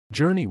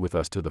Journey with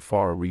us to the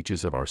far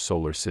reaches of our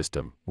solar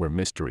system, where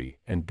mystery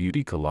and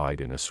beauty collide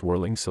in a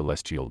swirling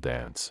celestial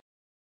dance.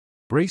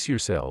 Brace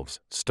yourselves,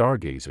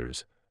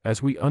 stargazers,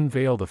 as we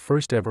unveil the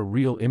first ever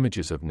real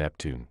images of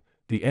Neptune,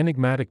 the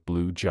enigmatic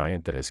blue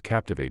giant that has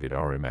captivated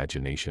our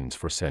imaginations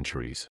for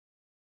centuries.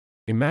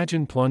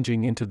 Imagine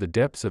plunging into the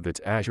depths of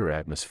its azure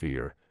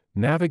atmosphere,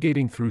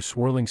 navigating through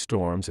swirling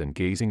storms and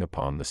gazing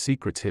upon the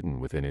secrets hidden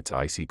within its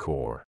icy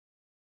core.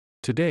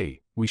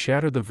 Today, we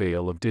shatter the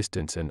veil of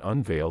distance and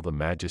unveil the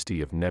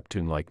majesty of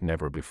Neptune like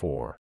never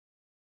before.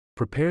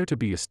 Prepare to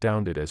be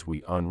astounded as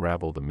we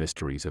unravel the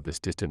mysteries of this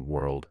distant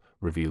world,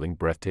 revealing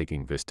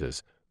breathtaking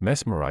vistas,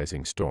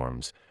 mesmerizing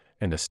storms,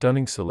 and a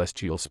stunning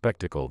celestial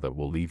spectacle that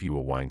will leave you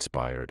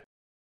awe-inspired.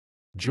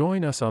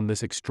 Join us on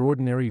this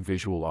extraordinary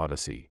visual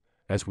odyssey,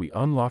 as we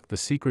unlock the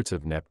secrets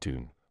of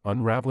Neptune,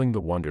 unraveling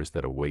the wonders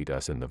that await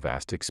us in the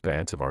vast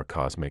expanse of our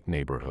cosmic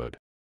neighborhood.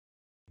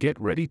 Get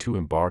ready to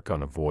embark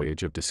on a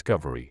voyage of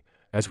discovery,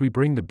 as we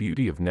bring the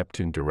beauty of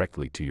Neptune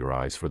directly to your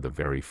eyes for the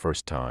very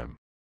first time.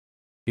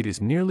 It is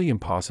nearly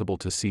impossible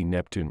to see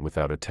Neptune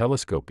without a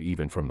telescope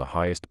even from the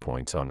highest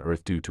points on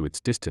Earth due to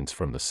its distance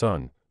from the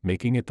Sun,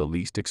 making it the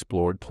least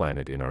explored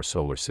planet in our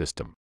solar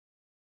system.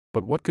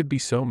 But what could be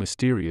so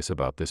mysterious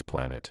about this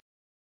planet?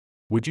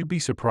 Would you be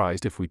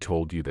surprised if we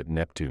told you that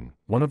Neptune,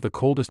 one of the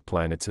coldest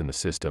planets in the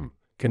system,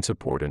 can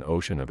support an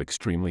ocean of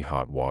extremely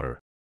hot water?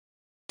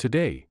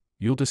 Today,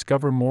 you'll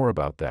discover more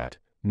about that,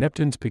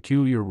 Neptune's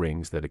peculiar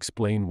rings that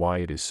explain why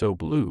it is so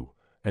blue,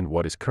 and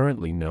what is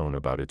currently known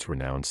about its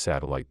renowned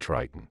satellite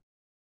Triton.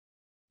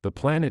 The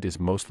planet is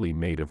mostly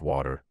made of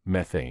water,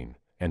 methane,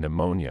 and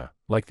ammonia,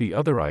 like the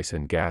other ice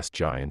and gas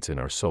giants in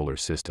our solar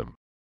system.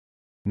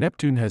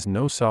 Neptune has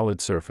no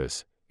solid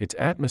surface. Its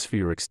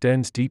atmosphere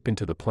extends deep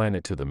into the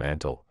planet to the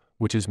mantle,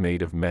 which is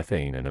made of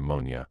methane and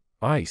ammonia,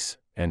 ice,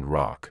 and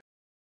rock.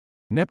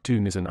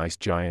 Neptune is an ice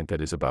giant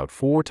that is about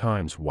 4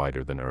 times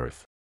wider than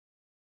Earth.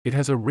 It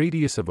has a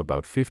radius of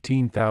about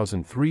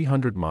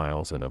 15,300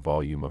 miles and a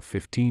volume of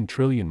 15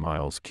 trillion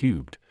miles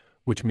cubed,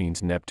 which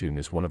means Neptune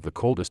is one of the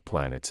coldest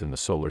planets in the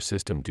solar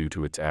system due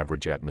to its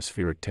average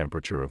atmospheric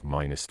temperature of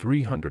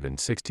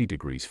 -360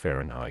 degrees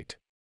Fahrenheit.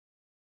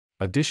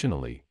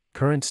 Additionally,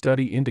 current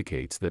study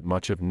indicates that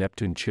much of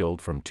Neptune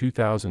chilled from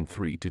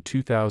 2003 to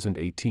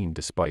 2018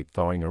 despite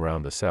thawing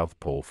around the South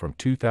Pole from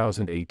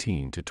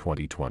 2018 to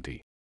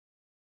 2020.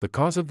 The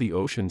cause of the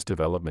ocean's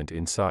development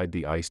inside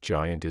the ice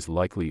giant is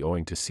likely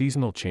owing to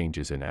seasonal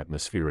changes in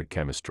atmospheric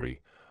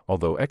chemistry,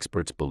 although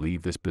experts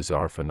believe this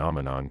bizarre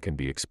phenomenon can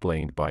be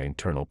explained by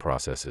internal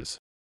processes.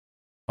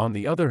 On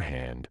the other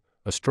hand,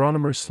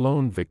 astronomers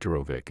Sloan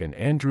Viktorovich and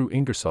Andrew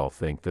Ingersoll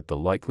think that the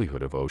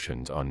likelihood of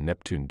oceans on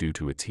Neptune due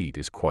to its heat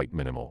is quite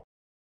minimal.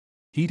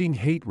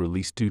 Heat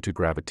released due to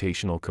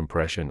gravitational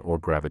compression or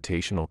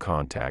gravitational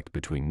contact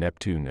between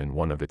Neptune and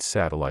one of its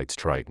satellites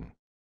Triton.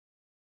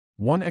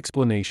 One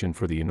explanation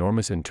for the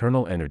enormous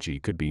internal energy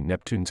could be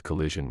Neptune's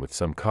collision with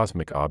some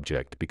cosmic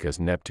object because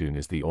Neptune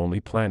is the only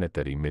planet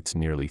that emits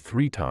nearly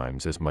 3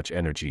 times as much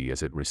energy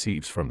as it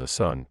receives from the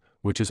Sun,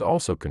 which is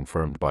also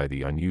confirmed by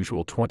the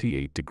unusual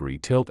 28-degree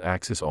tilt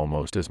axis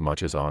almost as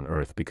much as on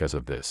Earth because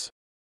of this.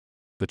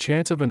 The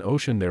chance of an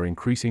ocean there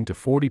increasing to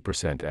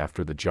 40%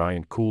 after the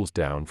giant cools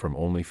down from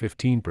only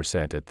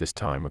 15% at this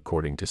time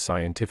according to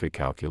scientific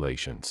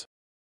calculations.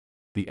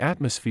 The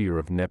atmosphere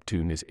of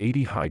Neptune is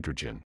 80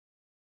 hydrogen.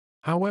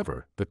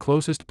 However, the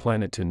closest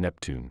planet to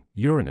Neptune,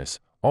 Uranus,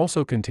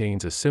 also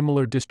contains a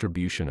similar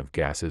distribution of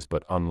gases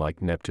but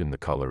unlike Neptune the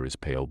color is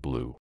pale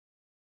blue.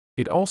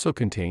 It also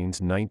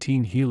contains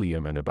 19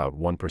 helium and about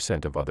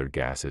 1% of other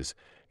gases,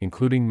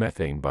 including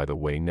methane. By the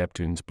way,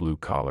 Neptune's blue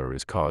color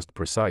is caused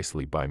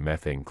precisely by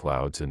methane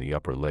clouds in the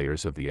upper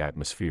layers of the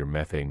atmosphere.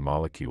 Methane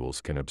molecules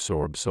can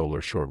absorb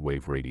solar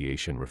shortwave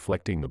radiation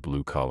reflecting the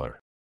blue color.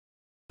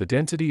 The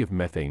density of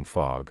methane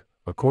fog,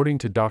 according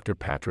to Dr.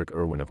 Patrick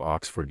Irwin of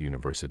Oxford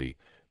University,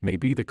 may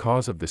be the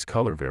cause of this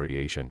color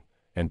variation,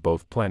 and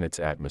both planets'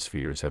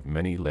 atmospheres have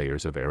many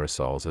layers of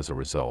aerosols as a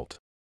result.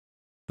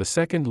 The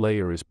second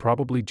layer is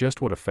probably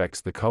just what affects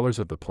the colors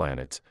of the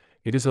planets.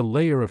 It is a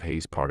layer of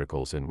haze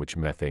particles in which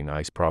methane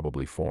ice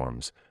probably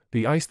forms.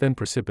 The ice then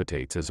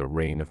precipitates as a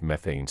rain of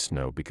methane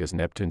snow because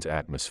Neptune's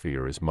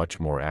atmosphere is much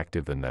more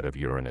active than that of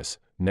Uranus.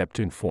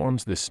 Neptune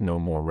forms this snow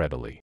more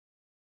readily.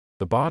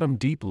 The bottom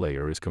deep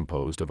layer is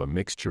composed of a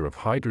mixture of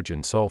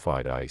hydrogen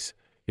sulfide ice.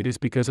 It is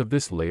because of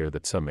this layer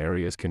that some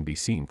areas can be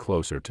seen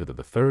closer to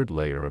the third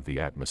layer of the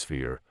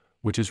atmosphere,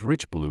 which is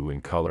rich blue in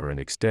color and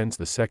extends.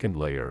 The second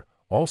layer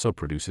also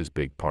produces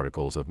big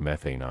particles of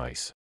methane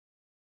ice.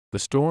 The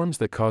storms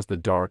that cause the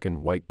dark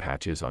and white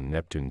patches on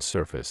Neptune's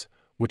surface,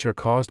 which are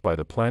caused by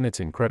the planet's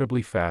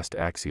incredibly fast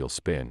axial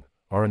spin,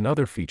 are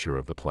another feature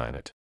of the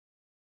planet.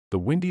 The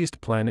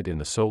windiest planet in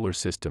the solar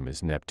system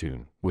is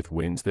Neptune, with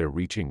winds there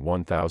reaching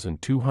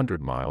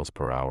 1,200 miles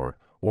per hour,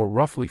 or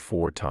roughly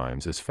 4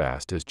 times as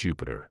fast as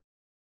Jupiter.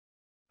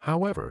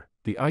 However,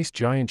 the ice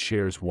giant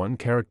shares one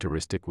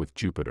characteristic with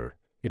Jupiter: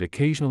 it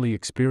occasionally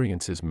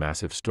experiences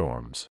massive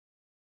storms.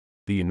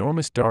 The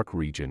enormous dark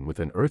region with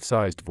an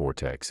Earth-sized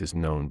vortex is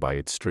known by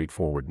its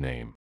straightforward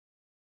name,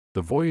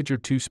 The Voyager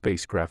 2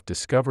 spacecraft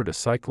discovered a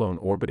cyclone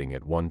orbiting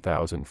at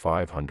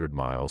 1,500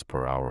 miles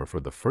per hour for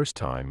the first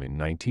time in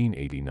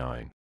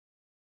 1989.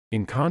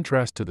 In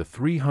contrast to the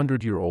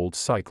 300-year-old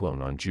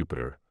cyclone on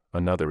Jupiter,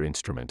 another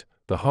instrument,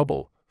 the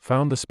Hubble,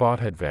 found the spot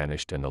had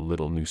vanished and a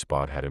little new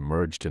spot had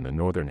emerged in the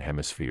northern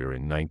hemisphere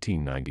in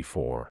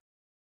 1994.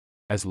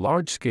 As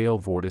large-scale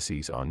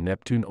vortices on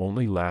Neptune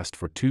only last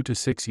for 2 to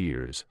 6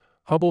 years,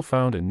 Hubble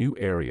found a new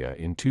area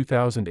in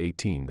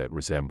 2018 that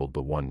resembled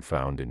the one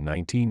found in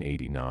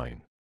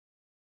 1989.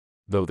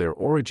 Though their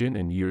origin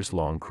and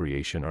years-long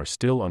creation are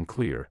still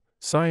unclear,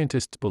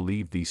 scientists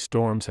believe these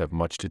storms have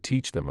much to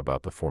teach them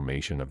about the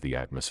formation of the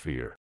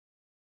atmosphere.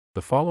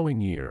 The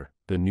following year,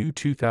 the new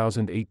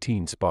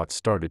 2018 spot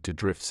started to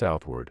drift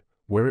southward,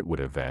 where it would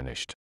have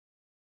vanished.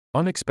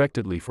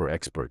 Unexpectedly for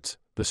experts,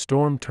 the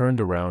storm turned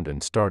around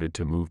and started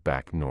to move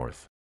back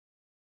north.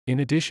 In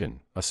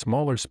addition, a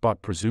smaller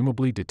spot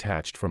presumably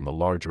detached from the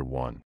larger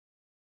one.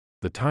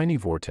 The tiny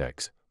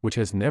vortex, which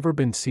has never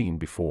been seen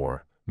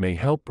before, may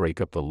help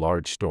break up the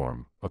large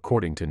storm,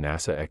 according to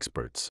NASA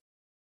experts.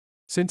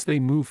 Since they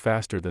move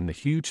faster than the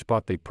huge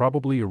spot, they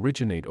probably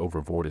originate over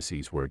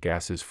vortices where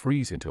gases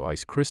freeze into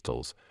ice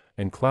crystals,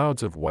 and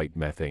clouds of white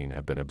methane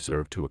have been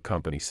observed to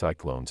accompany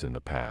cyclones in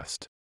the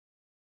past.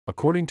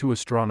 According to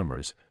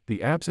astronomers,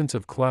 the absence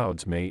of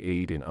clouds may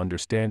aid in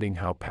understanding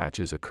how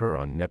patches occur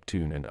on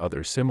Neptune and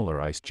other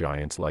similar ice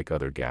giants like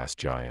other gas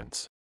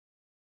giants.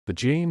 The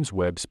James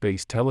Webb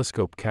Space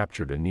Telescope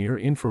captured a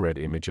near-infrared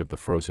image of the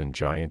frozen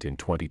giant in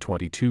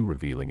 2022,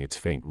 revealing its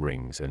faint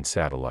rings and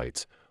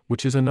satellites,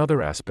 which is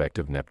another aspect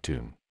of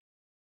Neptune.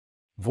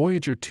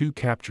 Voyager 2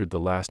 captured the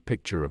last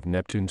picture of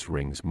Neptune's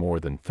rings more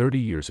than 30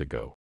 years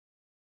ago.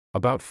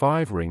 About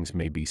 5 rings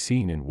may be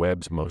seen in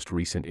Webb's most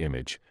recent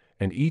image,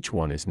 and each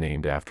one is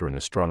named after an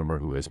astronomer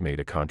who has made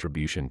a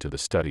contribution to the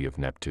study of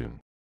Neptune.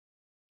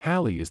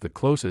 Halley is the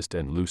closest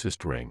and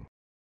loosest ring.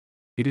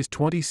 It is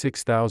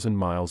 26,000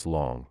 miles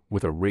long,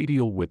 with a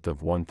radial width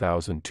of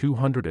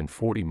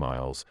 1,240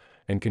 miles,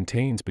 and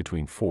contains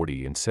between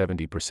 40 and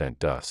 70%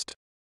 dust.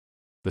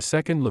 The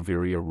second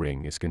Leveria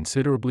ring is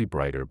considerably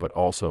brighter but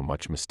also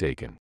much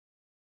mistaken.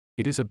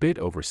 It is a bit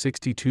over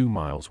 62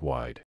 miles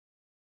wide.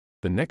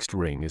 The next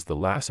ring is the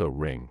Lasso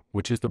ring,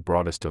 which is the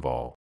broadest of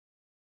all.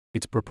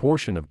 Its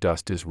proportion of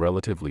dust is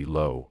relatively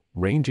low,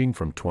 ranging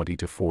from 20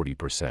 to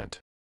 40%.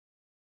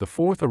 The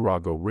fourth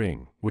Arago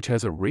ring, which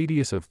has a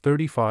radius of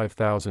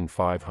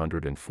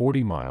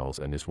 35,540 miles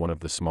and is one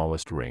of the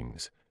smallest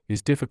rings,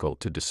 is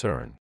difficult to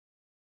discern.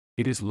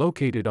 It is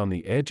located on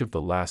the edge of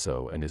the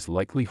Lasso and is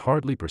likely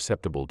hardly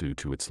perceptible due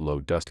to its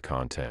low dust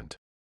content.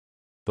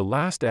 The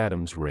last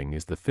Adams ring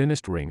is the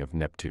thinnest ring of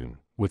Neptune,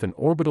 with an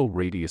orbital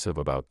radius of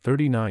about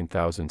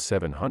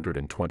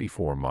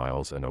 39,724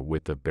 miles and a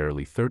width of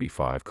barely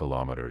 35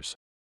 kilometers.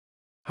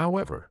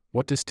 However,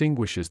 what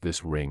distinguishes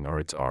this ring are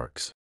its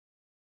arcs.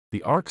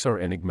 The arcs are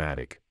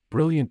enigmatic,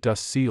 brilliant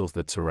dust seals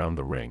that surround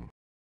the ring.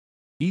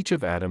 Each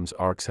of Adam's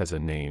arcs has a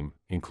name,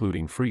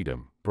 including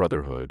freedom,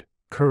 brotherhood,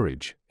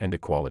 courage, and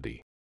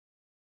equality.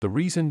 The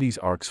reason these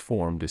arcs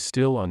formed is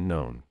still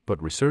unknown,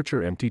 but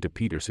researcher MT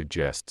DePeter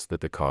suggests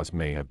that the cause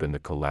may have been the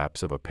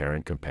collapse of a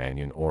parent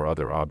companion or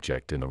other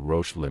object in the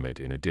Roche limit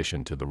in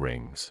addition to the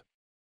rings.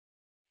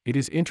 It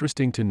is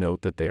interesting to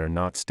note that they are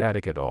not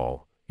static at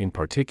all. In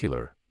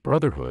particular,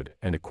 brotherhood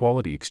and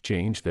equality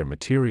exchange their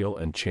material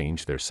and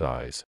change their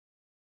size.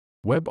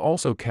 Webb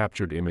also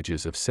captured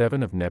images of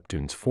 7 of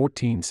Neptune's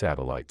 14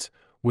 satellites,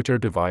 which are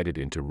divided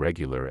into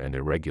regular and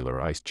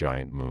irregular ice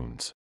giant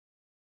moons.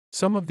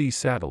 Some of these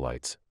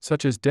satellites,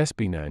 such as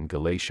Despina and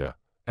Galatia,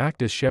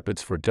 act as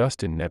shepherds for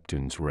dust in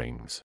Neptune's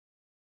rings.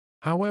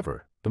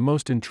 However, the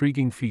most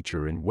intriguing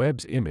feature in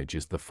Webb's image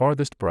is the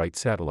farthest bright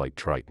satellite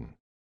Triton.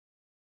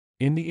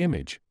 In the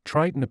image,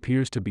 Triton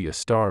appears to be a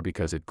star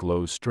because it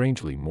glows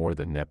strangely more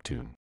than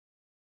Neptune.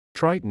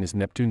 Triton is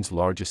Neptune's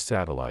largest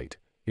satellite.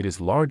 It is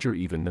larger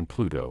even than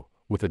Pluto,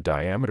 with a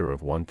diameter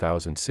of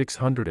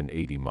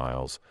 1,680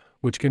 miles,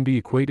 which can be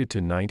equated to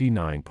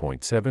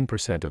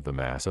 99.7% of the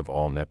mass of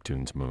all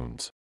Neptune's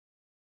moons.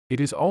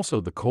 It is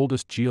also the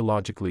coldest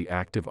geologically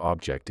active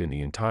object in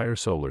the entire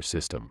solar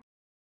system.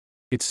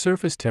 Its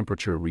surface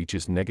temperature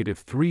reaches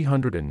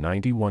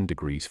 -391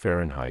 degrees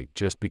Fahrenheit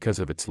just because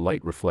of its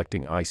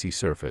light-reflecting icy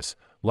surface,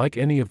 like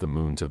any of the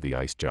moons of the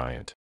ice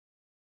giant.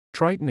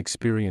 Triton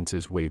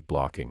experiences wave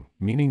blocking,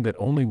 meaning that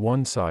only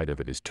one side of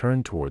it is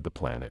turned toward the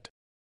planet.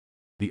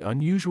 The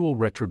unusual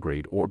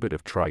retrograde orbit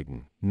of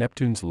Triton,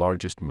 Neptune's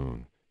largest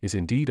moon, is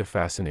indeed a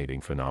fascinating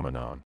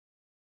phenomenon.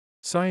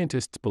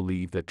 Scientists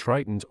believe that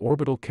Triton's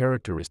orbital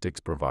characteristics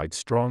provide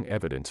strong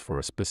evidence for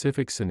a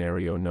specific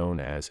scenario known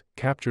as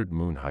captured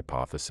moon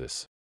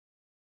hypothesis.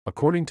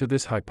 According to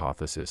this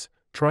hypothesis,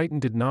 Triton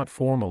did not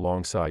form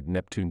alongside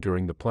Neptune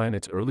during the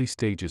planet's early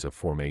stages of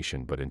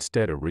formation but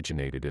instead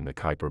originated in the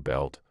Kuiper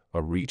Belt,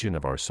 a region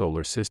of our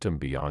solar system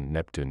beyond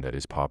Neptune that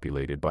is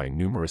populated by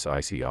numerous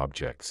icy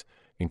objects,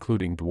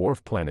 including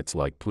dwarf planets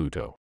like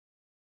Pluto.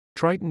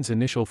 Triton's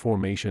initial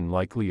formation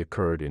likely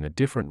occurred in a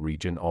different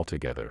region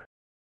altogether.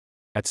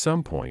 At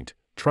some point,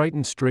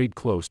 Triton strayed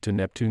close to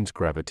Neptune's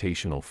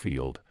gravitational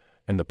field,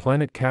 and the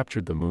planet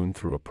captured the Moon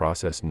through a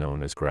process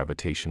known as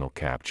gravitational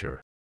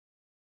capture.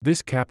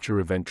 This capture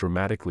event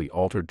dramatically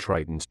altered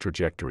Triton's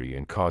trajectory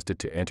and caused it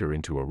to enter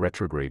into a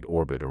retrograde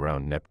orbit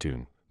around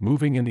Neptune,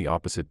 moving in the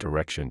opposite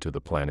direction to the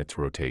planet's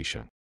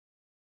rotation.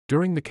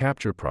 During the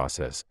capture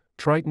process,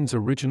 Triton's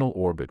original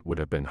orbit would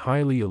have been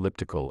highly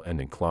elliptical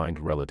and inclined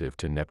relative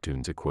to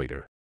Neptune's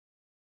equator.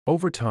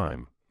 Over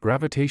time,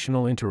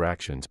 gravitational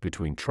interactions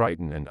between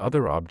Triton and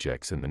other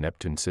objects in the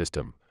Neptune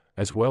system,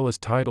 as well as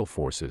tidal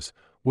forces,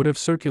 would have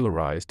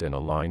circularized and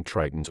aligned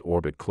Triton's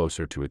orbit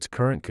closer to its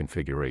current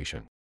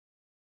configuration.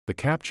 The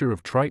capture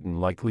of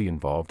Triton likely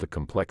involved a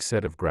complex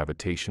set of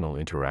gravitational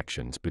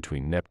interactions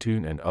between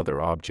Neptune and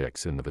other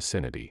objects in the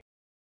vicinity.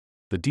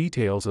 The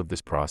details of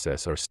this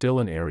process are still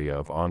an area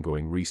of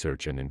ongoing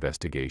research and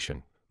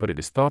investigation, but it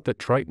is thought that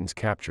Triton's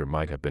capture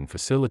might have been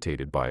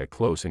facilitated by a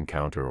close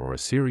encounter or a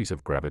series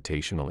of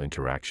gravitational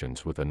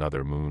interactions with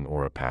another moon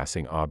or a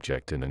passing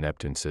object in the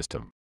Neptune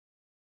system.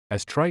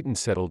 As Triton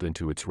settled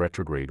into its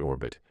retrograde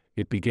orbit,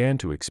 it began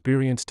to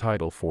experience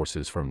tidal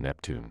forces from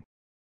Neptune.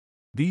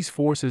 These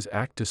forces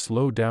act to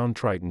slow down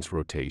Triton's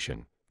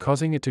rotation,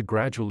 causing it to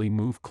gradually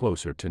move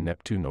closer to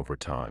Neptune over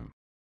time.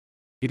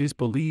 It is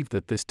believed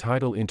that this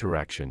tidal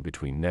interaction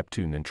between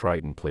Neptune and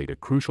Triton played a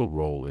crucial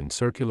role in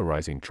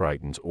circularizing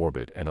Triton's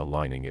orbit and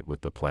aligning it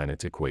with the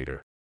planet's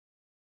equator.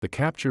 The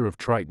capture of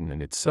Triton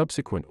and its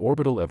subsequent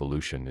orbital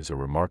evolution is a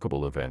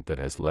remarkable event that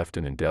has left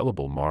an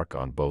indelible mark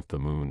on both the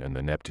Moon and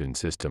the Neptune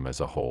system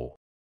as a whole.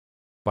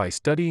 By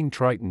studying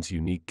Triton's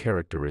unique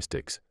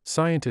characteristics,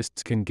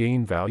 scientists can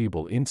gain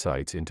valuable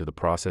insights into the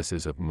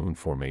processes of moon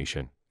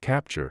formation,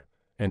 capture,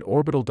 and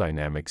orbital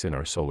dynamics in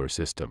our solar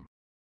system.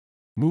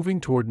 Moving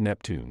toward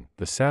Neptune,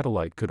 the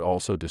satellite could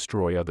also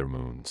destroy other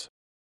moons.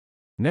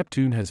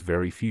 Neptune has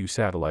very few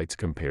satellites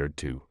compared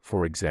to,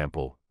 for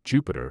example,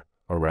 Jupiter,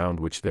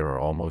 around which there are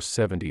almost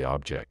 70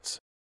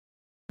 objects.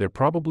 There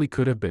probably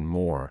could have been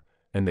more,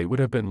 and they would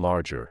have been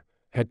larger,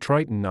 had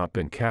Triton not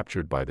been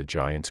captured by the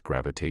giant's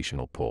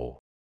gravitational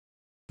pull.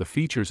 The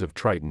features of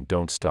Triton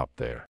don't stop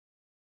there.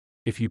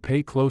 If you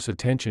pay close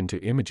attention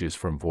to images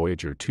from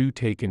Voyager 2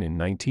 taken in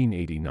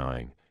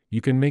 1989, you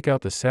can make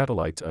out the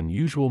satellite's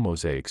unusual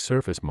mosaic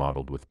surface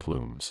modeled with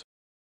plumes.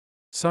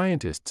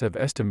 Scientists have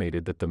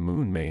estimated that the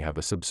Moon may have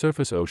a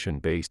subsurface ocean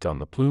based on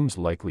the plumes'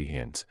 likely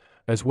hints,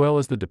 as well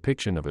as the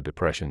depiction of a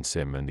depression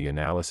sim and the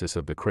analysis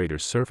of the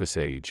crater's surface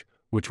age,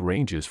 which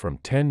ranges from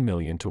 10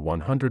 million to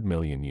 100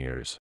 million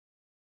years.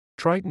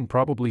 Triton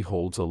probably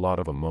holds a lot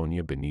of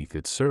ammonia beneath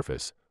its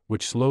surface,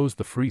 which slows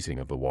the freezing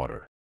of the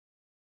water.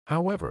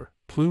 However,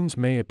 plumes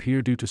may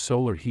appear due to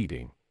solar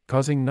heating,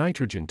 causing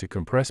nitrogen to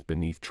compress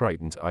beneath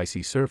Triton's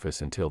icy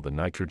surface until the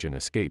nitrogen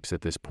escapes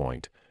at this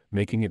point,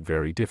 making it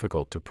very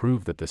difficult to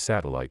prove that the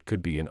satellite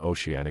could be an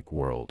oceanic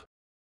world.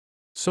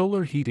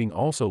 Solar heating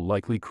also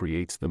likely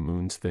creates the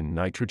Moon's thin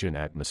nitrogen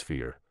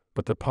atmosphere,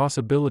 but the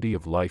possibility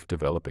of life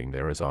developing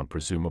there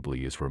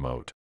presumably is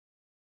remote.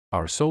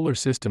 Our solar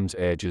system's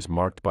edge is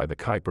marked by the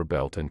Kuiper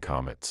Belt and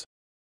comets.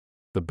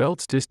 The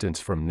belt's distance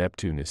from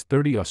Neptune is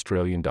 30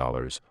 Australian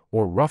dollars,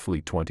 or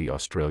roughly 20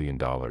 Australian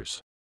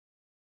dollars.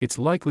 It's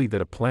likely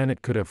that a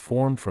planet could have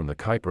formed from the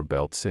Kuiper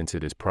Belt since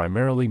it is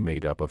primarily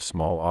made up of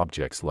small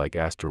objects like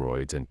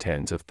asteroids and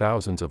tens of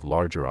thousands of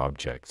larger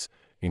objects,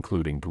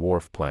 including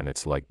dwarf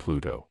planets like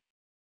Pluto.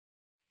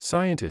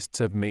 Scientists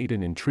have made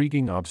an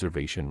intriguing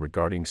observation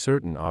regarding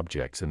certain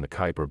objects in the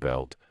Kuiper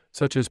Belt,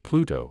 such as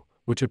Pluto,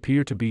 which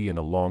appear to be in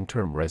a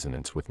long-term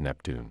resonance with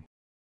Neptune.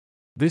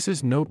 This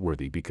is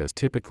noteworthy because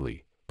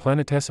typically,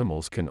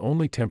 planetesimals can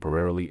only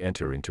temporarily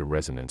enter into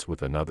resonance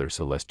with another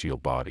celestial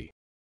body.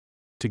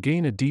 To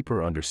gain a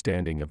deeper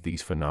understanding of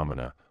these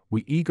phenomena,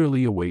 we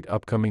eagerly await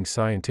upcoming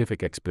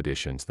scientific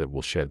expeditions that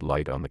will shed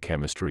light on the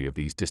chemistry of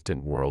these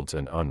distant worlds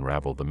and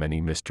unravel the many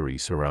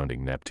mysteries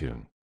surrounding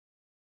Neptune.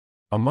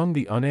 Among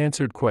the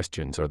unanswered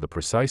questions are the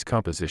precise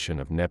composition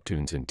of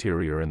Neptune's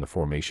interior and the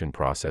formation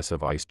process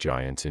of ice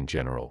giants in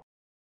general.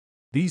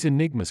 These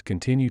enigmas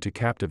continue to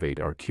captivate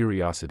our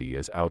curiosity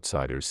as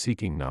outsiders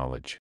seeking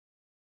knowledge.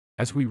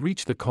 As we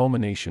reach the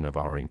culmination of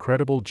our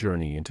incredible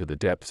journey into the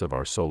depths of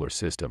our solar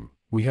system,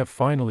 we have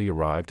finally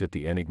arrived at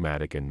the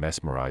enigmatic and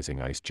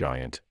mesmerizing ice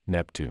giant,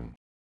 Neptune.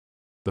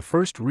 The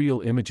first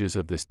real images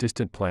of this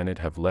distant planet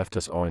have left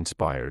us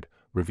awe-inspired,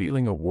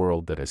 revealing a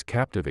world that has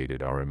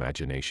captivated our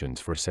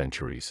imaginations for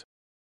centuries.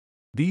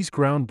 These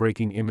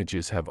groundbreaking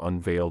images have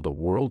unveiled a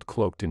world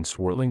cloaked in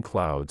swirling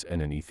clouds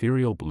and an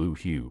ethereal blue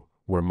hue,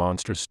 where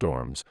monstrous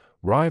storms,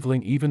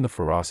 rivaling even the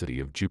ferocity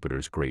of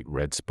Jupiter's great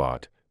red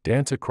spot,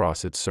 dance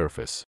across its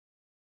surface.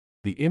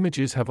 The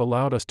images have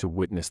allowed us to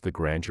witness the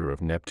grandeur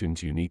of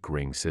Neptune's unique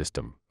ring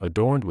system,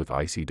 adorned with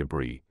icy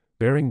debris,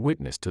 bearing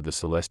witness to the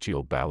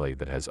celestial ballet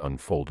that has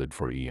unfolded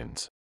for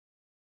eons.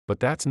 But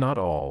that's not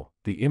all.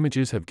 The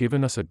images have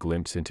given us a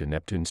glimpse into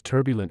Neptune's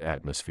turbulent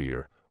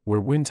atmosphere,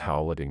 where winds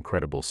howl at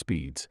incredible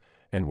speeds,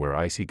 and where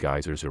icy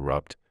geysers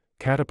erupt,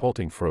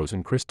 catapulting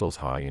frozen crystals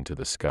high into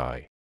the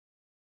sky.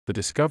 The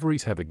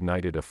discoveries have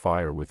ignited a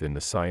fire within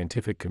the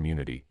scientific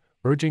community,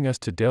 urging us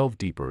to delve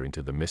deeper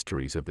into the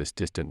mysteries of this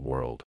distant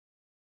world.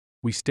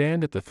 We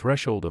stand at the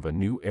threshold of a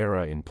new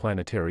era in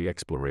planetary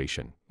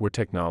exploration, where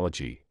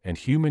technology and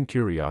human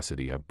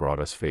curiosity have brought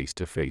us face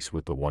to face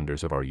with the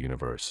wonders of our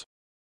universe.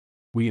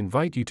 We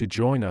invite you to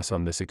join us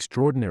on this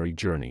extraordinary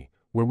journey,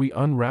 where we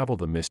unravel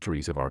the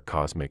mysteries of our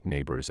cosmic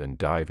neighbors and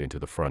dive into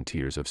the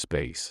frontiers of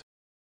space.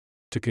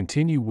 To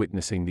continue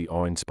witnessing the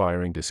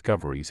awe-inspiring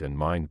discoveries and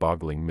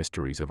mind-boggling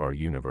mysteries of our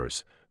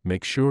universe,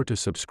 make sure to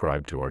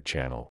subscribe to our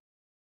channel.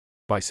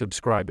 By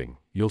subscribing,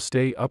 you'll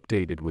stay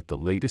updated with the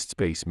latest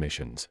space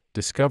missions,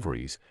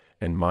 discoveries,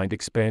 and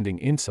mind-expanding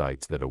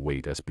insights that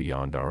await us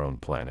beyond our own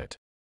planet.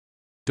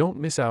 Don't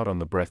miss out on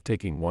the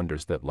breathtaking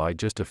wonders that lie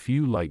just a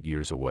few light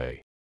years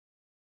away.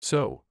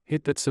 So,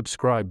 hit that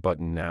subscribe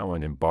button now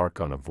and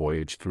embark on a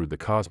voyage through the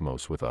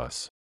cosmos with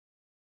us.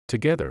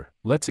 Together,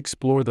 let's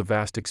explore the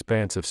vast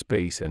expanse of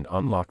space and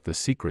unlock the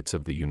secrets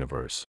of the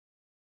universe.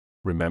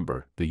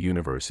 Remember, the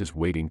universe is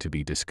waiting to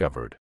be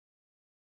discovered.